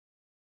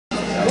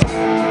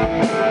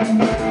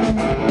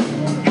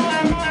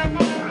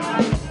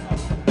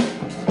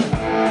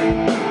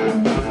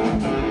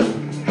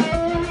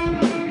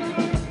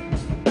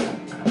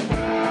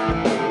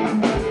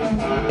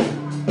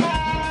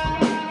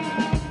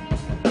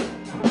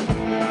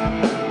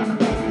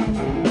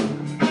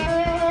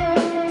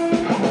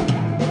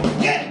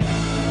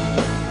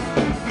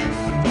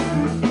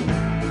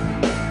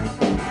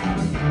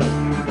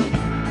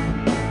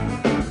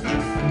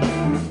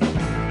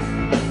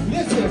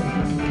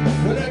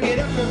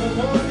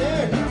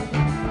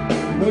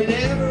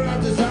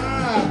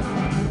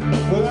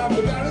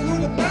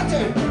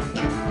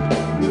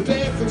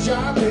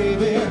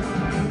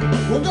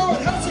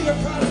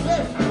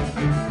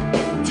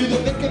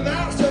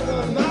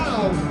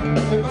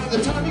And by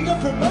the time you get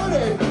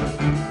promoted,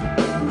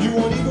 you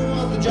won't even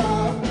want the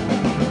job.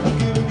 I'm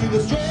giving you the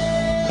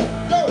straight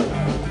dope.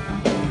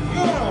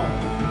 Come on.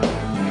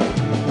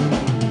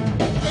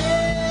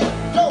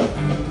 Straight dope.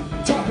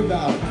 Talk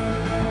about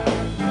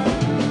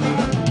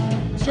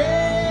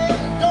straight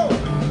dope.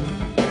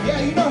 Yeah,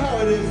 you know how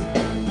it is.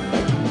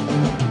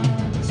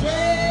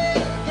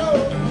 Straight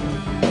dope.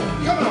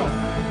 Come on.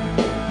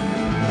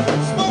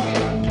 Smoke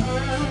it.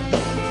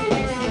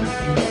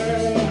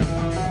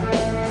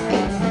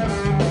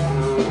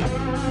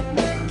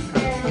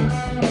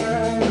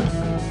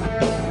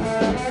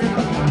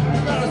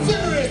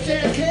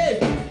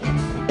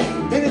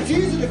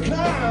 Easy to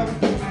climb.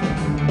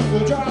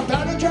 We'll drop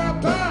out and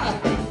drop by.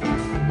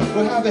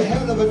 We'll have a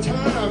hell of a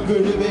time,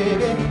 pretty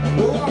baby.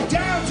 We'll walk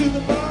down to the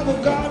marble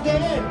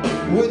garden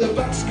with a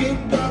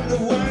buckskin bottle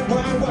of wine,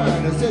 wine,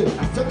 wine. I said,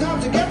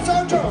 sometimes I get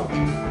so drunk,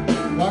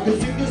 I can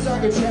sing this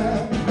like a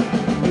child.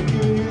 We're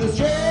giving you the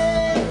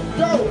straight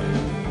dope.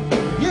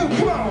 You,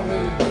 come on,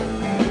 baby.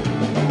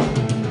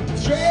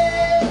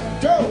 Straight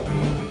dope.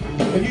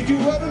 And you do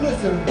well to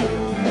listen.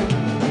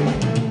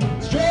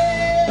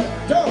 Straight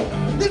dope.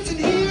 Listen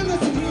here.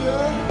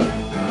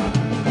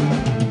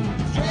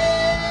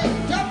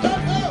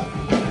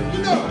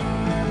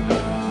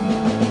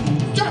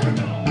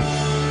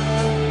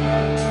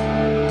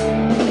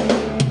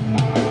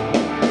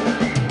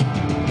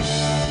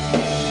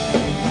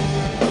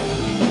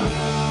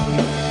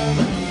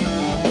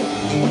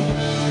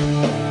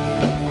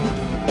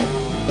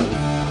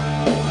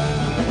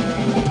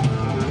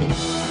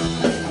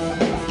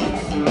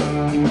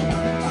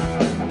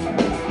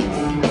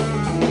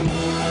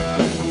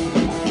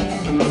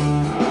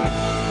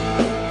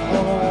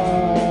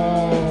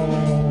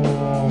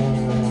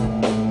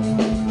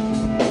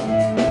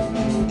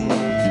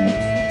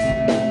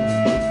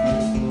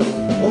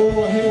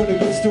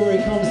 Story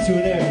comes to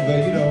an end, but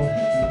you know,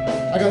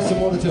 I got some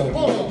more to tell.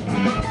 Hold on.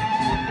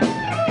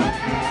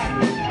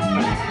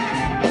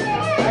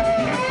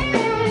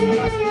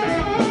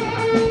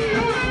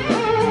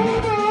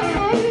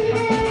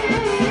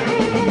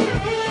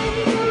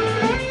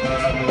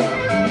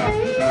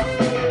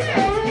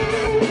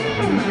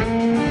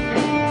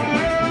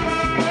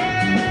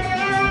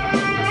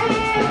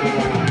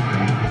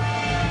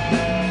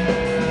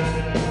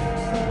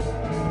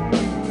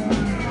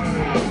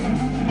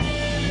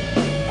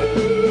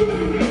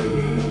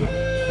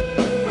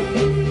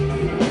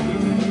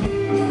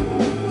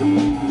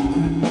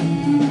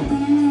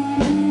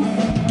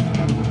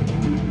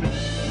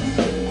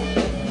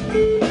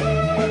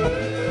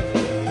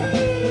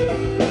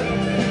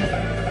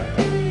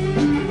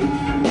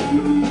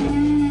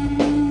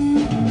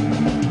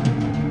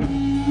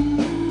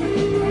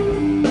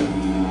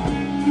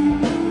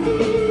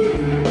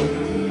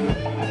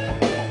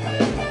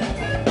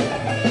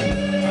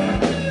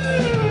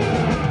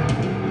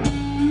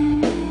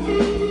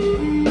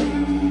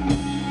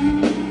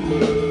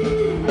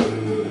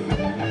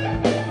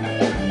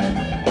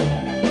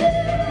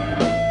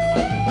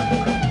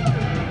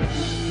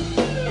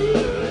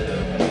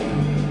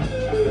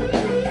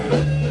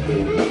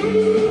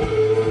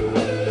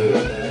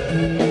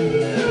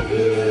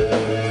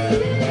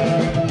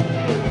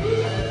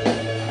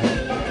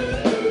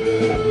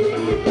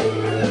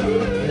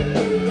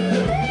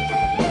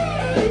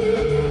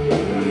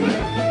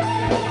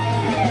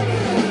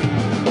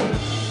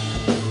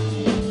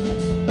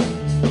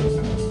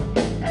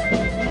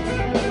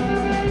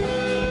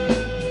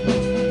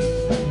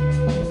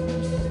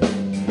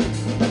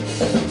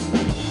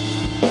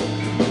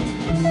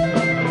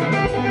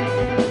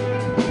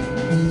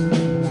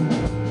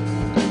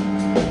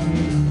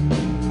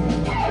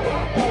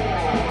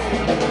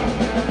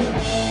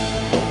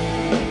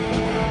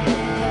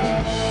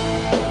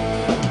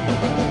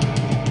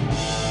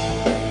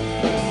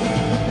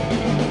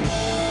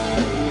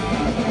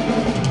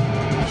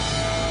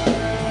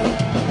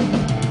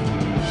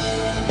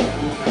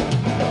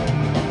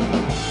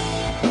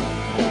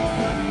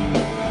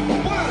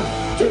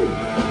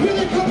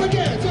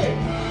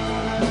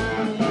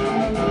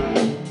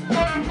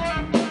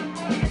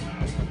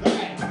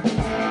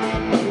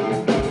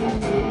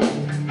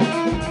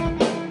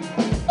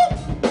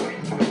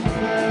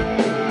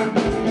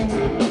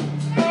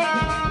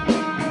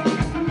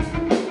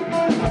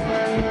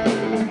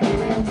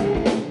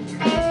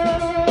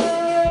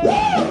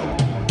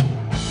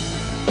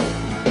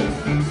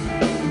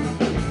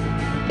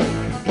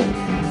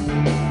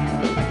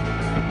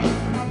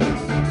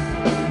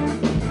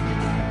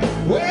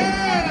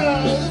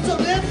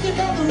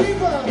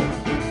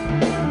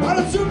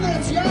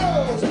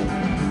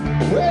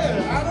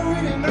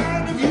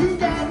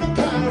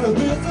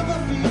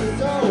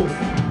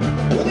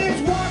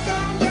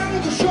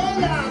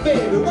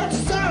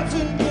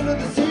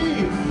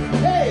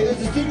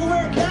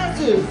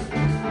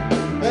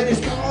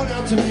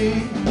 To me,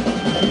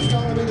 he's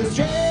calling me the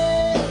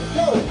straight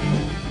dope.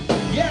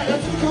 Yeah,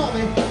 that's what they call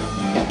me.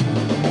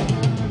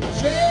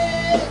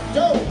 Straight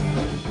dope.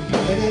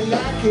 And they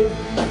like it.